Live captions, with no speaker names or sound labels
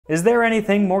Is there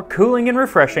anything more cooling and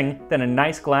refreshing than a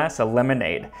nice glass of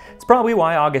lemonade? It's probably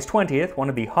why August 20th, one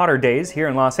of the hotter days here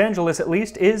in Los Angeles at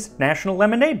least, is National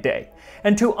Lemonade Day.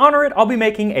 And to honor it, I'll be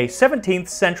making a 17th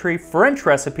century French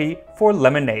recipe for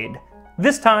lemonade.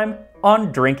 This time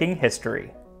on Drinking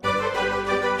History.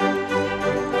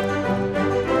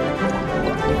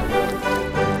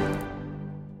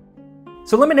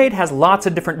 So lemonade has lots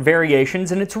of different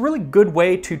variations, and it's a really good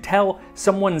way to tell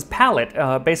someone's palate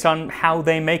based on how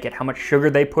they make it, how much sugar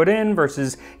they put in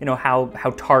versus,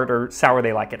 how tart or sour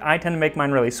they like it. I tend to make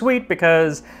mine really sweet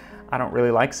because I don't really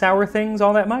like sour things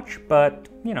all that much, but,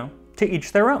 to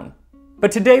each their own.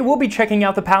 But today we'll be checking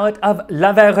out the palate of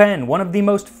La Varenne, one of the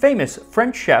most famous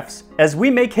French chefs, as we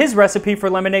make his recipe for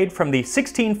lemonade from the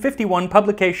 1651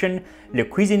 publication Le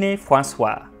Cuisinier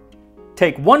François.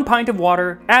 Take 1 pint of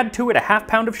water, add to it a ½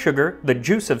 pound of sugar, the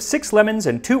juice of 6 lemons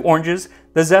and 2 oranges,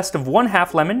 the zest of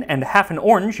 1/2 lemon and half an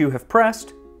orange you have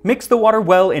pressed. Mix the water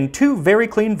well in 2 very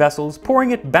clean vessels,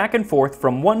 pouring it back and forth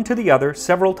from one to the other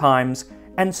several times,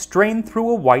 and strain through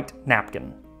a white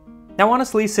napkin. Now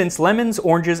honestly, since lemons,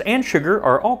 oranges, and sugar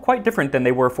are all quite different than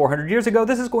they were 400 years ago,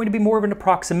 this is going to be more of an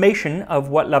approximation of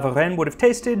what La Varenne would have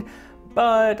tasted,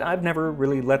 but I've never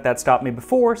really let that stop me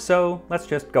before, so let's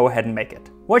just go ahead and make it.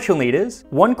 What you'll need is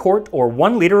 1 quart or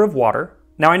 1 liter of water.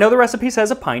 Now I know the recipe says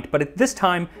a pint, but at this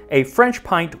time a French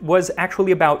pint was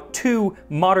actually about 2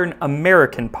 modern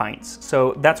American pints,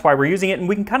 so that's why we're using it, and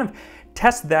we can kind of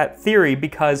test that theory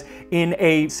because in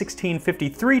a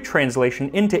 1653 translation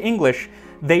into English,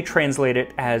 they translate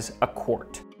it as a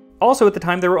quart. Also at the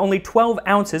time there were only 12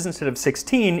 ounces instead of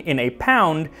 16 in a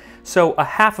pound, so a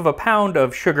 ½ of a pound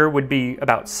of sugar would be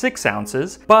about 6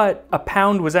 ounces, but a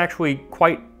pound was actually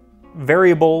quite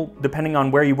variable depending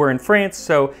on where you were in France,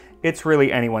 so it's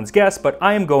really anyone's guess, but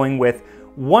I am going with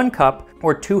 1 cup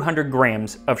or 200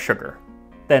 grams of sugar,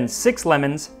 then 6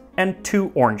 lemons and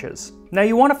 2 oranges. Now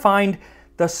you want to find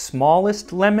the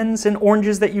smallest lemons and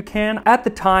oranges that you can. At the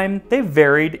time, they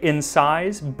varied in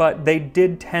size, but they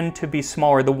did tend to be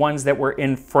smaller, the ones that were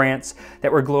in France,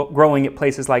 that were growing at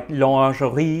places like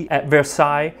L'Orangerie at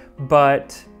Versailles,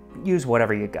 but use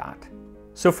whatever you got.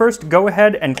 So first, go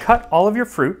ahead and cut all of your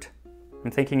fruit.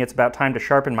 I'm thinking it's about time to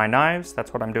sharpen my knives.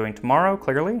 That's what I'm doing tomorrow,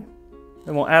 clearly.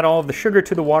 Then we'll add all of the sugar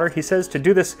to the water. He says to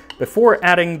do this before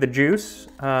adding the juice,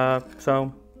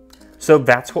 so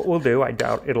that's what we'll do. I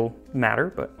doubt it'll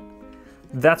matter, but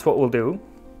that's what we'll do.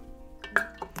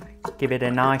 Give it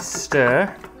a nice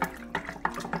stir.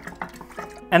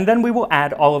 And then we will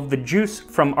add all of the juice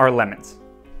from our lemons.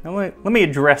 Now let me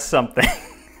address something.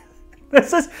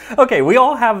 Okay, we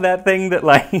all have that thing that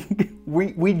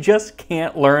we just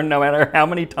can't learn no matter how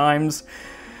many times.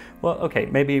 Well, okay,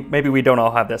 maybe we don't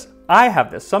all have this. I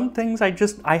have this. Some things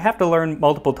I have to learn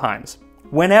multiple times.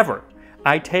 Whenever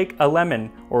I take a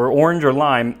lemon or orange or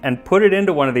lime and put it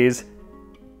into one of these,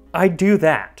 I do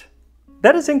that.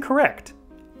 That is incorrect.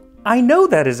 I know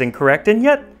that is incorrect, and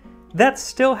yet that's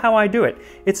still how I do it.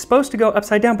 It's supposed to go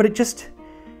upside down, but it just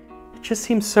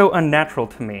seems so unnatural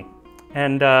to me.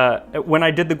 And when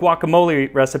I did the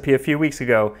guacamole recipe a few weeks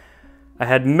ago, I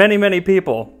had many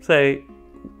people say,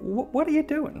 "What are you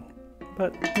doing?"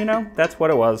 But, that's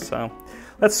what it was, so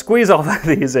let's squeeze all of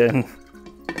these in.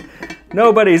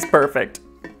 Nobody's perfect.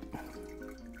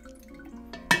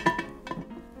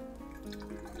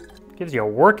 Gives you a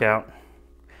workout.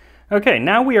 Okay,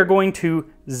 now we are going to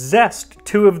zest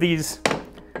 2 of these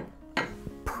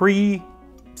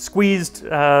pre-squeezed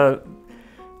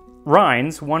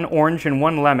rinds, 1 orange and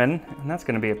 1 lemon, and that's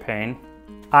gonna be a pain.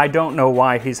 I don't know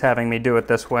why he's having me do it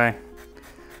this way.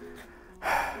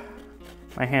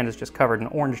 My hand is just covered in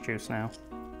orange juice now.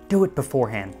 Do it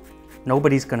beforehand.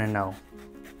 Nobody's gonna know.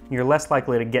 You're less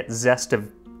likely to get zest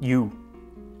of you.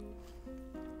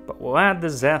 But we'll add the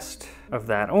zest of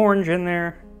that orange in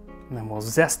there, and then we'll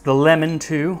zest the lemon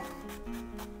too.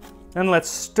 Then let's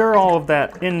stir all of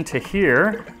that into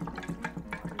here.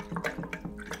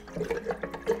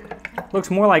 Looks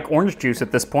more like orange juice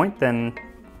at this point than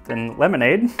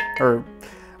lemonade, or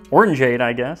orangeade,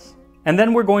 I guess. And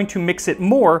then we're going to mix it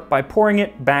more by pouring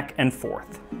it back and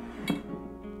forth.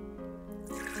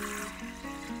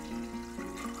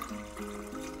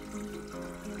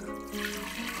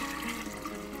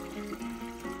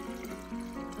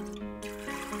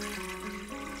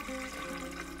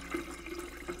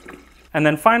 And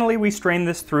then finally, we strain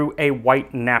this through a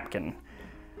white napkin.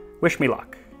 Wish me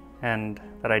luck, and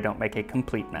that I don't make a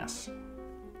complete mess.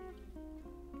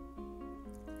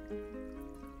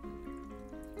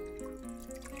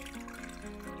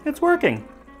 It's working.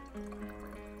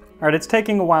 All right, it's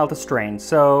taking a while to strain,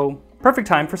 so perfect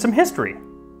time for some history.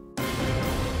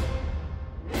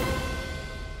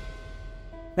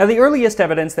 Now, the earliest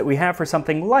evidence that we have for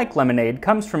something like lemonade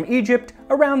comes from Egypt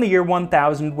around the year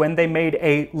 1000 when they made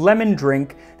a lemon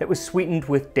drink that was sweetened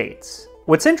with dates.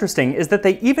 What's interesting is that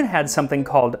they even had something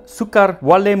called sukar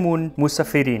walemun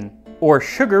musafirin, or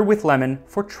sugar with lemon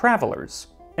for travelers.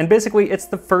 And basically it's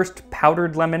the first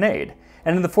powdered lemonade.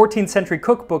 And in the 14th century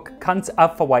cookbook Kanz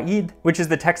al-Fawaid, which is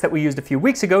the text that we used a few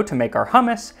weeks ago to make our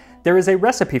hummus, there is a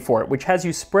recipe for it which has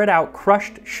you spread out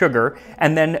crushed sugar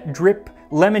and then drip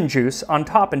lemon juice on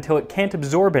top until it can't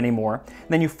absorb anymore.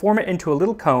 Then you form it into a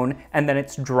little cone and then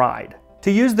it's dried.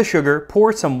 To use the sugar,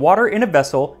 pour some water in a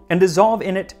vessel and dissolve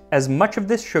in it as much of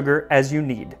this sugar as you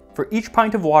need. For each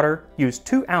pint of water, use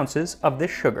 2 ounces of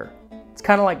this sugar. It's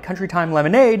kind of like Country Time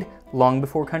lemonade long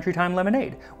before Country Time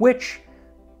lemonade, which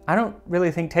I don't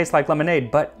really think tastes like lemonade,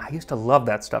 but I used to love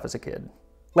that stuff as a kid.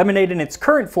 Lemonade in its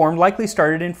current form likely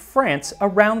started in France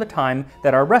around the time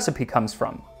that our recipe comes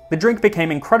from. The drink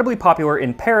became incredibly popular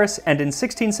in Paris, and in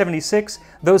 1676,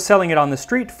 those selling it on the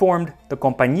street formed the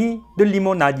Compagnie de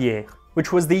Limonadiers,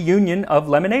 which was the union of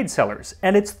lemonade sellers.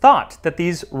 And it's thought that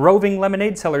these roving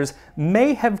lemonade sellers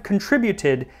may have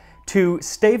contributed to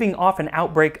staving off an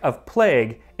outbreak of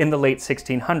plague in the late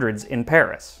 1600s in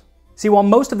Paris. See, while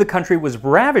most of the country was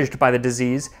ravaged by the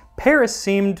disease, Paris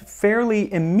seemed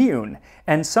fairly immune,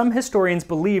 and some historians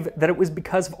believe that it was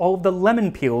because of all of the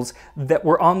lemon peels that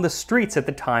were on the streets at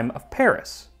the time of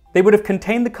Paris. They would have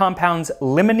contained the compounds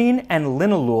limonene and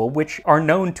linalool, which are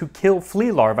known to kill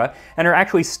flea larvae and are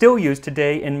actually still used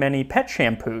today in many pet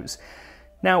shampoos.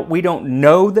 Now, we don't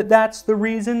know that that's the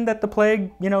reason that the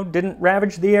plague, didn't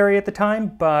ravage the area at the time,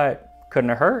 but couldn't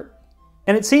have hurt.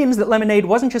 And it seems that lemonade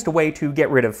wasn't just a way to get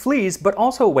rid of fleas, but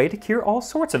also a way to cure all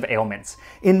sorts of ailments.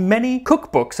 In many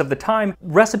cookbooks of the time,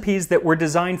 recipes that were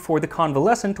designed for the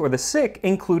convalescent or the sick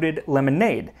included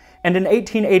lemonade. And an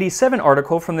 1887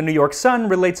 article from the New York Sun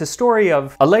relates a story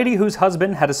of a lady whose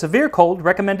husband had a severe cold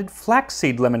recommended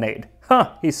flaxseed lemonade.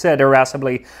 "Huh," he said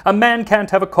irascibly, "a man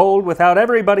can't have a cold without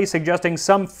everybody suggesting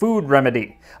some food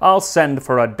remedy. I'll send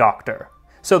for a doctor."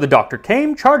 So the doctor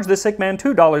came, charged the sick man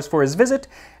 $2 for his visit,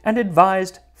 and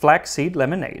advised flaxseed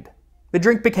lemonade. The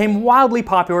drink became wildly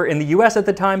popular in the US at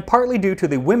the time, partly due to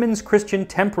the Women's Christian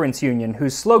Temperance Union,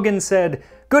 whose slogan said,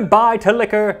 "Goodbye to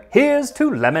liquor, here's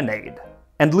to lemonade."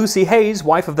 And Lucy Hayes,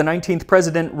 wife of the 19th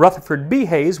President Rutherford B.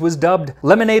 Hayes, was dubbed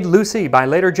Lemonade Lucy by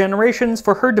later generations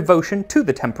for her devotion to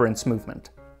the temperance movement.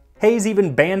 Hayes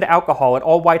even banned alcohol at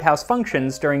all White House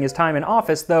functions during his time in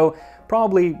office, though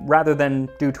probably rather than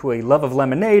due to a love of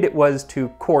lemonade, it was to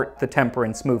court the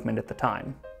temperance movement at the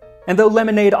time. And though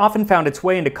lemonade often found its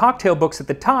way into cocktail books at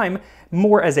the time,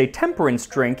 more as a temperance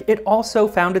drink, it also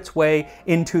found its way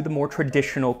into the more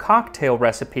traditional cocktail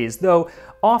recipes, though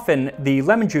often the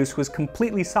lemon juice was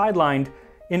completely sidelined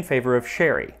in favor of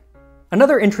sherry.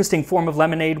 Another interesting form of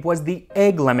lemonade was the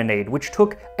egg lemonade, which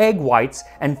took egg whites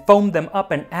and foamed them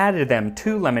up and added them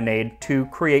to lemonade to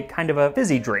create kind of a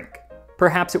fizzy drink.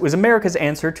 Perhaps it was America's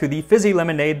answer to the fizzy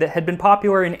lemonade that had been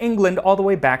popular in England all the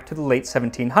way back to the late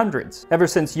 1700s. Ever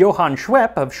since Johann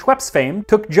Schwepp of Schweppes fame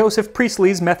took Joseph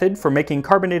Priestley's method for making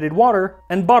carbonated water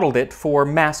and bottled it for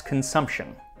mass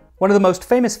consumption. One of the most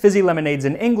famous fizzy lemonades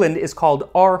in England is called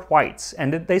R. White's,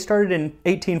 and they started in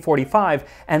 1845,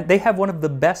 and they have one of the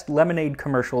best lemonade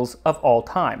commercials of all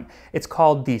time. It's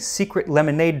called The Secret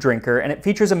Lemonade Drinker, and it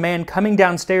features a man coming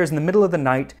downstairs in the middle of the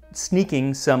night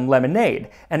sneaking some lemonade.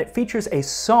 And it features a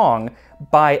song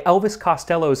by Elvis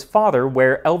Costello's father,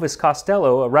 where Elvis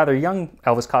Costello, a rather young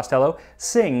Elvis Costello,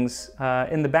 sings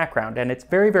in the background, and it's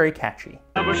very, very catchy.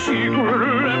 I'm a secret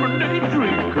lemonade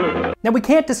drinker. Now, we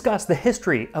can't discuss the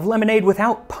history of lemonade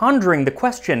without pondering the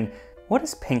question, what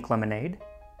is pink lemonade?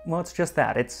 Well, it's just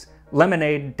that. It's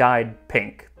lemonade dyed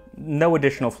pink. No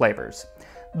additional flavors.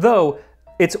 Though,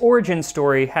 its origin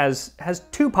story has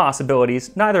 2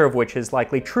 possibilities, neither of which is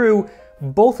likely true,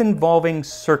 both involving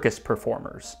circus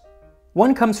performers.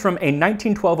 One comes from a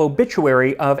 1912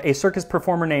 obituary of a circus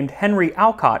performer named Henry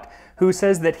Alcott, who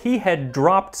says that he had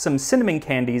dropped some cinnamon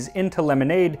candies into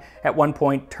lemonade at one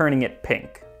point, turning it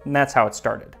pink. And that's how it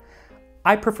started.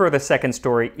 I prefer the second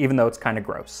story, even though it's kind of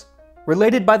gross.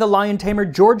 Related by the lion tamer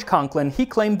George Conklin, he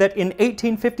claimed that in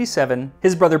 1857,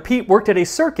 his brother Pete worked at a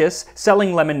circus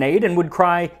selling lemonade and would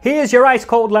cry, "Here's your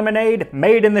ice-cold lemonade,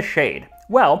 made in the shade."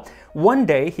 Well, one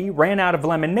day he ran out of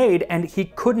lemonade and he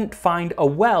couldn't find a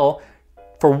well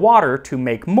for water to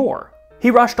make more. He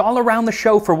rushed all around the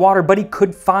show for water, but he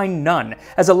could find none.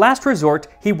 As a last resort,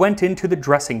 he went into the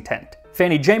dressing tent.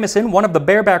 Fanny Jameson, one of the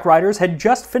bareback riders, had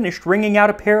just finished wringing out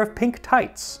a pair of pink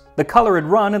tights. The color had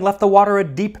run and left the water a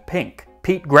deep pink.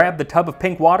 Pete grabbed the tub of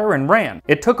pink water and ran.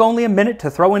 It took only a minute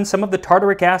to throw in some of the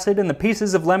tartaric acid and the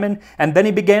pieces of lemon, and then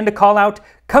he began to call out,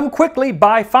 "Come quickly,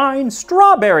 buy fine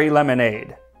strawberry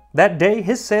lemonade." That day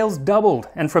his sales doubled,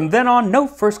 and from then on no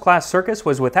first-class circus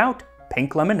was without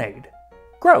pink lemonade.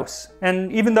 Gross,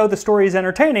 and even though the story is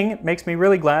entertaining, it makes me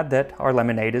really glad that our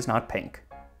lemonade is not pink.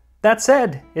 That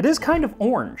said, it is kind of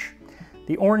orange.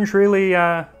 The orange really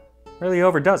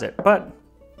overdoes it, but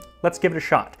let's give it a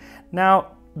shot. Now,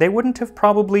 they wouldn't have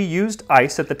probably used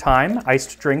ice at the time.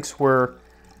 Iced drinks were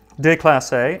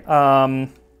déclassé.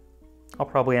 I'll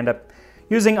probably end up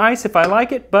using ice if I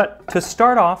like it, but to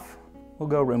start off, we'll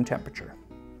go room temperature.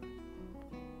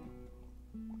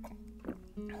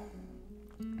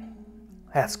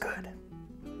 That's good.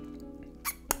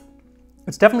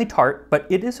 It's definitely tart, but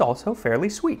it is also fairly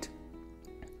sweet.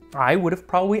 I would have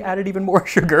probably added even more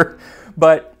sugar,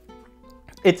 but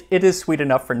it is sweet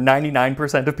enough for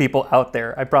 99% of people out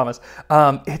there, I promise.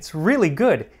 It's really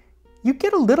good. You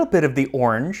get a little bit of the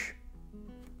orange,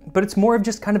 but it's more of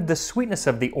just kind of the sweetness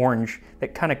of the orange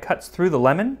that kind of cuts through the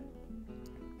lemon.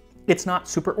 It's not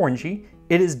super orangey.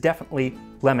 It is definitely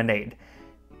lemonade,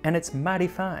 and it's mighty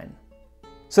fine.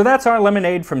 So that's our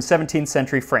lemonade from 17th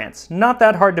century France. Not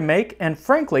that hard to make, and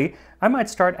frankly, I might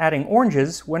start adding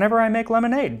oranges whenever I make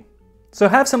lemonade. So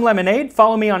have some lemonade,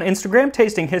 follow me on Instagram,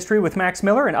 Tasting History with Max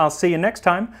Miller, and I'll see you next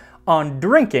time on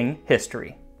Drinking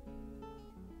History.